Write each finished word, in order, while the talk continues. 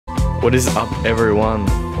What is up, everyone?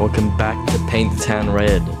 Welcome back to Paint the Town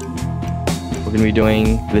Red. We're gonna be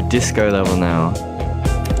doing the disco level now,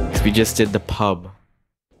 because we just did the pub.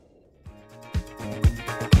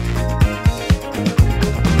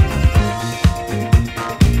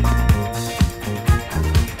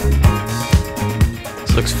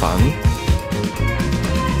 This looks fun.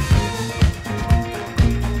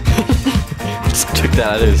 Just took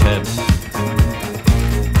that out of his head.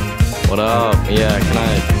 What up? Yeah, can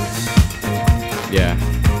I... Yeah.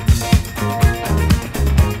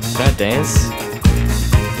 Can I dance?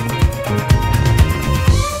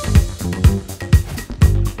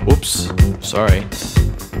 Whoops. Sorry.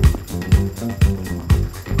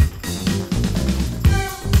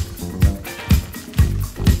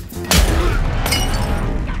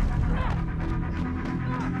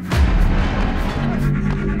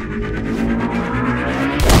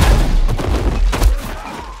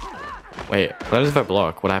 Wait, what happens if I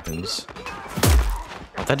block? What happens?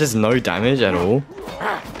 Oh, that does no damage at all.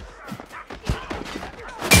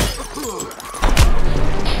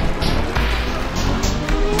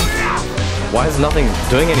 Why is nothing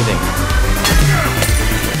doing anything?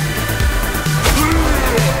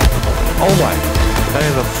 Oh my! I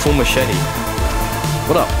have a full machete.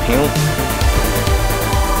 What up, pimp?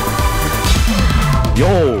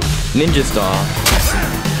 Yo! Ninja star.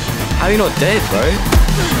 How are you not dead, bro?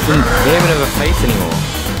 You don't even have a face anymore.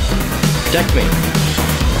 Protect me.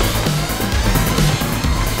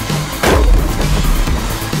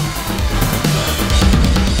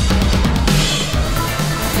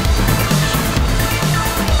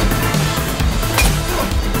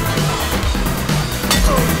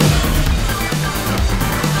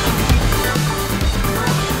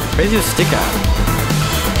 Where's your stick at? I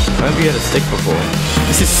remember you had a stick before.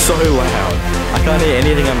 This is so loud. I can't hear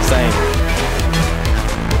anything I'm saying.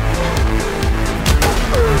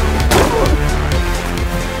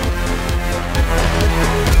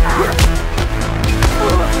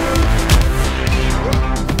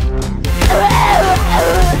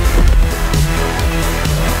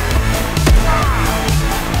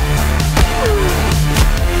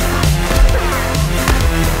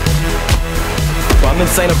 I'm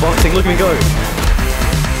insane at boxing, look at me go!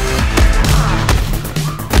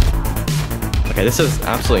 Okay, this is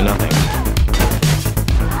absolutely nothing.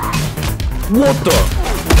 What the?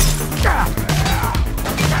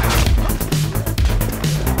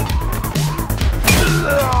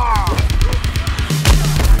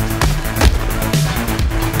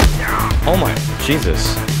 Oh my,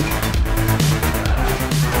 Jesus.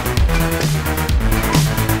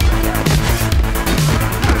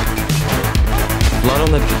 Blood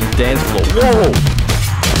on the dance floor. Whoa!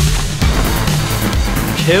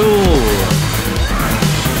 Kill!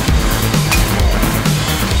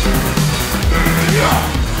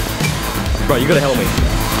 Bro, you gotta help me.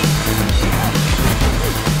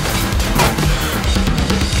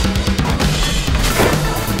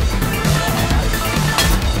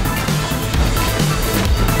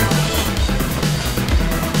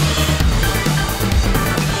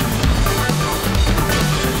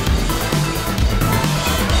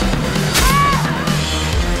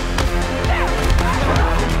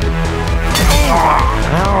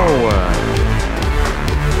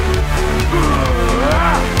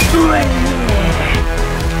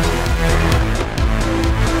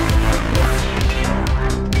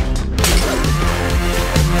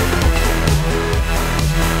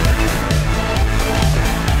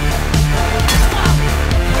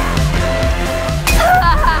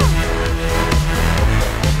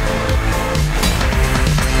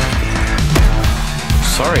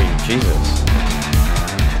 Sorry, Jesus.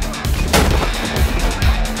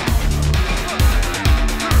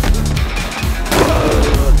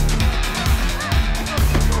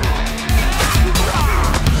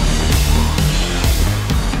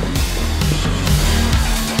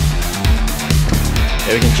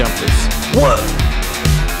 Yeah, we can jump this. What?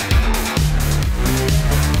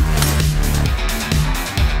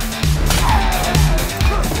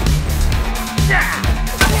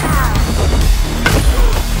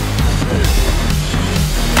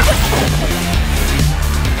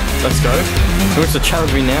 Let's go. Who wants to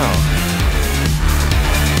challenge me now?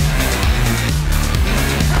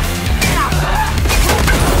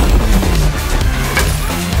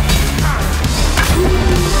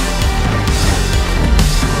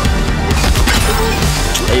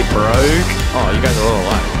 Hey, broke. Oh, you guys are all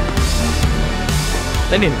alive.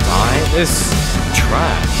 They didn't die. This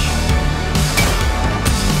trash.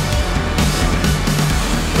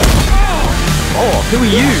 Oh, who are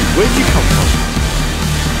you? Where'd you come from?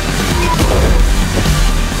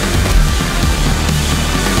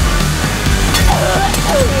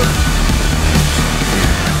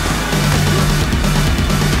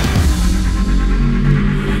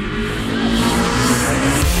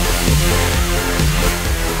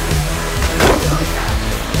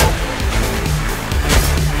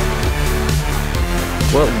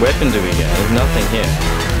 What weapon do we get? There's nothing here.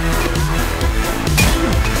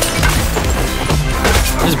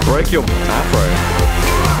 Just broke your afro.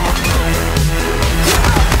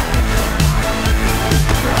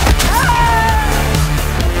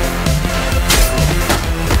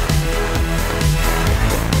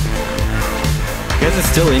 You guys are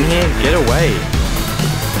still in here? Get away.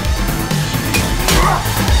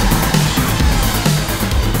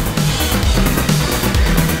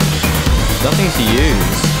 Nothing to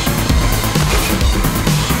use.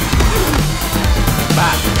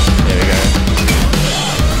 Back. There we go.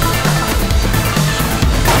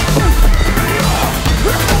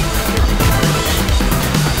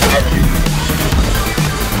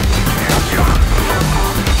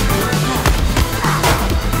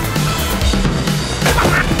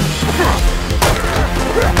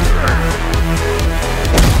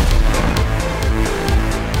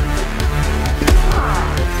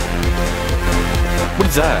 What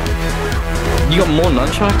is that? You got more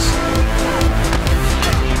nunchucks?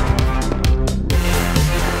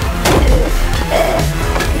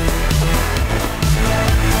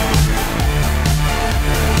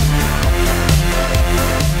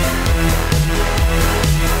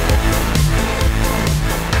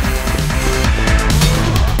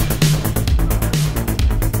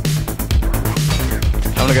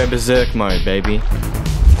 I'm gonna go berserk mode, baby.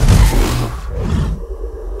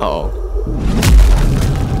 Uh-oh.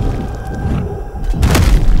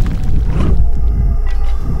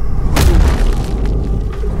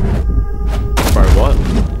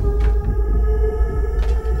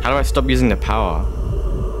 How do I stop using the power?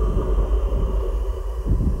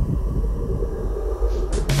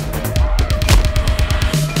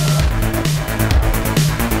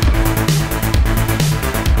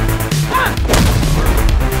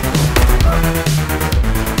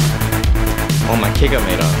 Oh, my kicker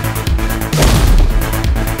meter.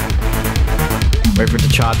 Wait for it to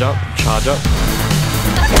charge up. Charge up.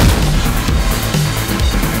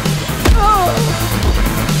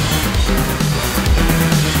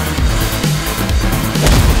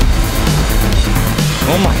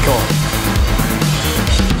 Oh my god.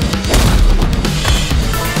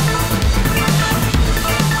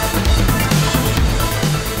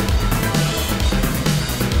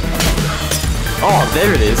 Oh,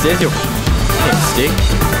 there it is. There's your pimp stick.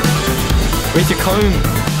 Where's your comb?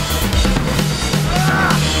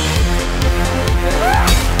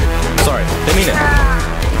 Sorry, didn't mean it.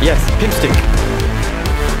 Yes, pimp stick.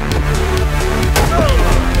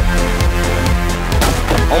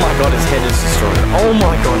 Oh my god, his head is destroyed. Oh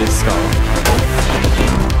my god, his skull.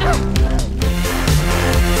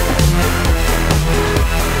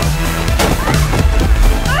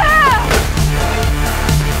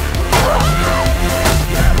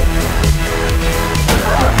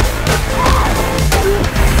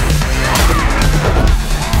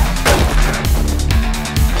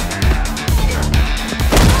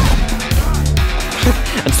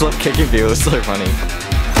 I just love kicking people, it's so funny.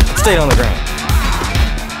 Stay on the ground.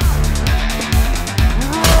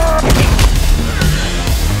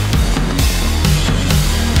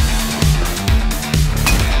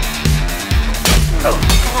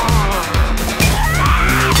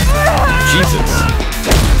 Jesus.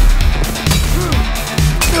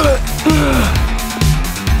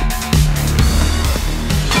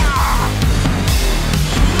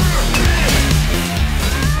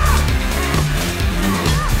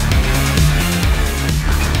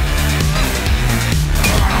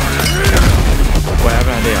 Wait, I have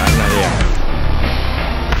an idea.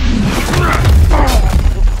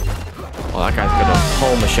 Oh, that guy's got a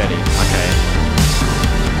whole machete. Okay.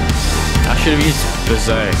 I should have used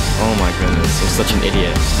berserk. Oh my goodness, I'm such an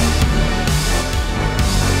idiot.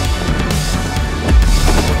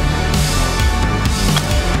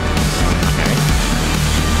 Okay.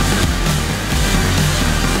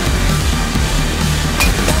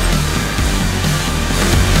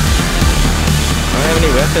 I don't have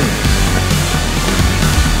any weapons.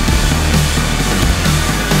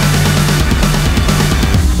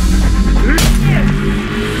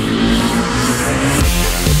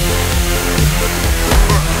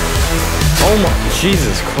 Oh my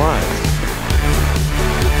Jesus Christ.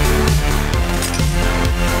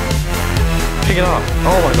 Pick it up.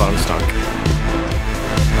 Oh my god, I'm stuck.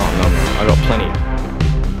 Oh no, I got plenty.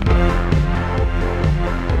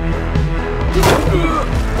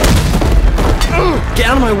 Get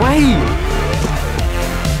out of my way!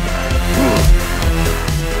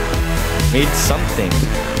 Need something.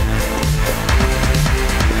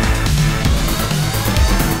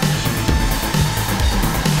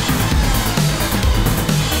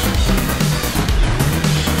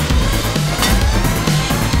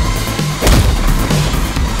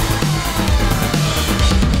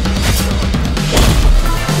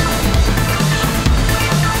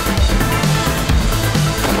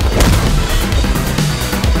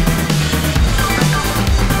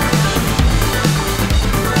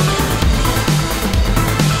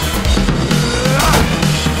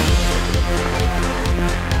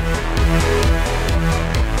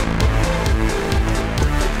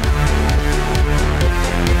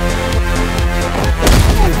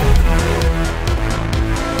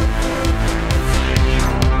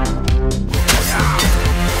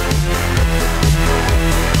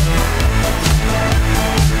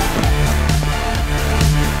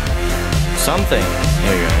 something.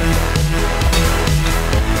 There we go.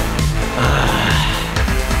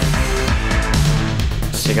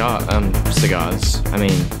 Cigars. I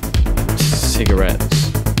mean, cigarettes.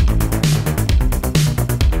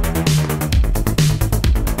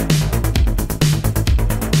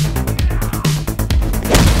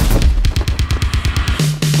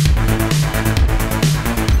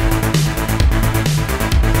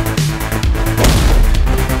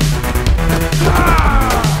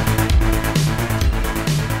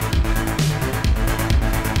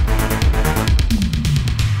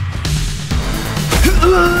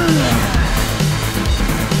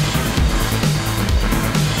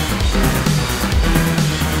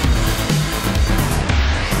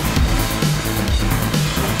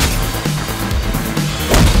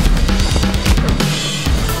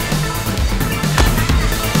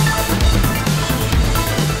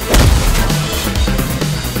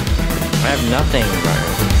 Nothing, bro.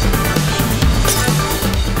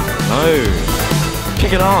 No.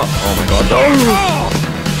 Pick it up. Oh my god. No.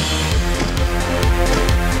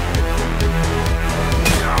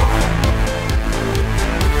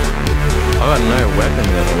 I got no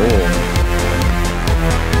weapons at all.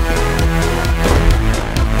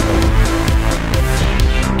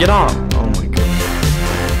 Get up. Oh my god.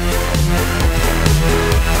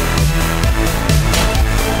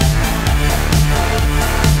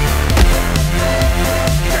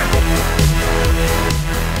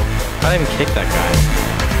 I didn't even kick that guy.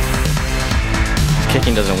 His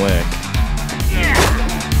kicking doesn't work.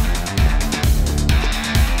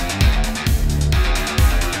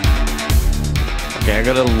 Okay, I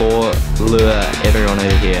gotta lure everyone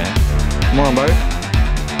over here. Come on, bro.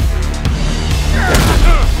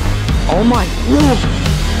 Oh my.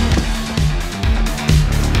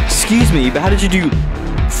 Excuse me, but how did you do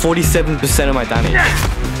 47% of my damage?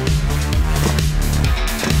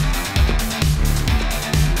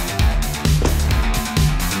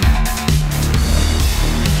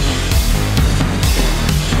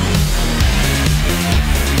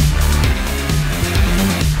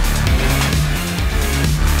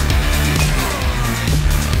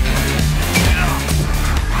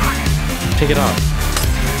 Pick it up.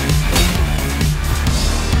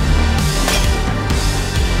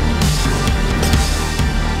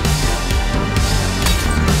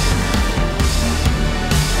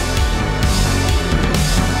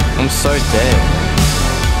 I'm so dead.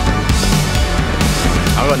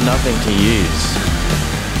 I've got nothing to use.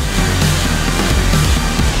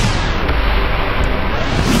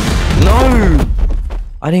 No!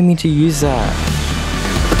 I didn't mean to use that.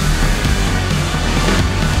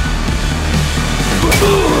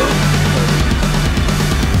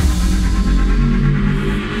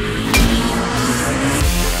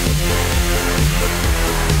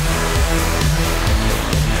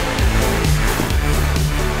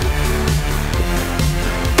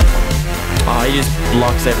 Oh, he just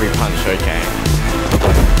blocks every punch, okay.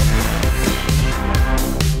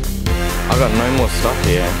 I got no more stuff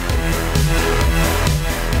here.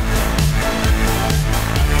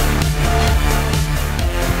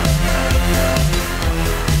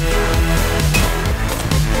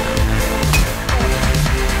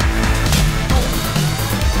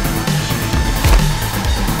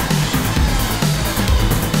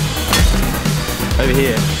 Over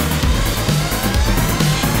here.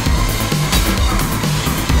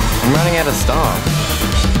 I'm running out of stuff.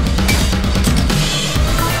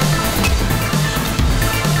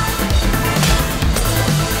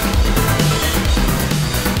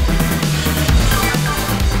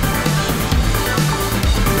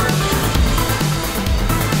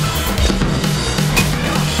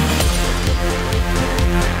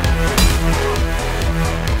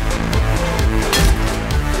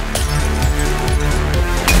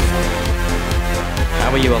 How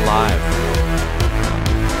are you alive?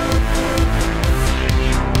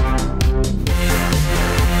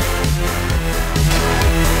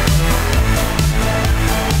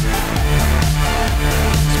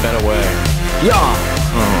 This better work. Yeah!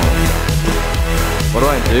 Oh. What do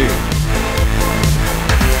I do?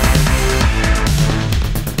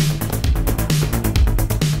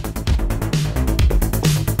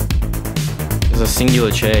 There's a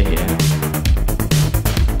singular chair here.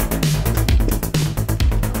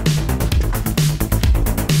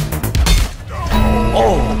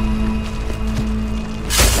 Oh!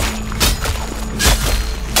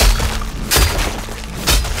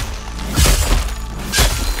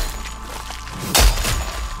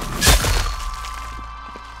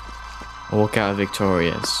 I walk out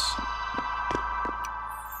victorious.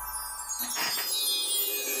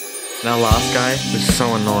 That last guy was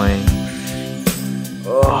so annoying.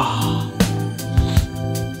 Oh.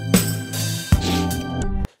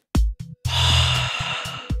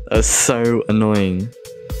 That's so annoying.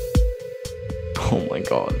 Oh my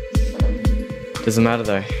god. Doesn't matter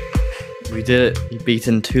though. We did it. You've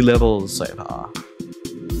beaten 2 levels so far.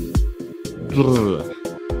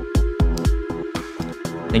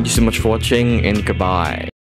 Thank you so much for watching and goodbye.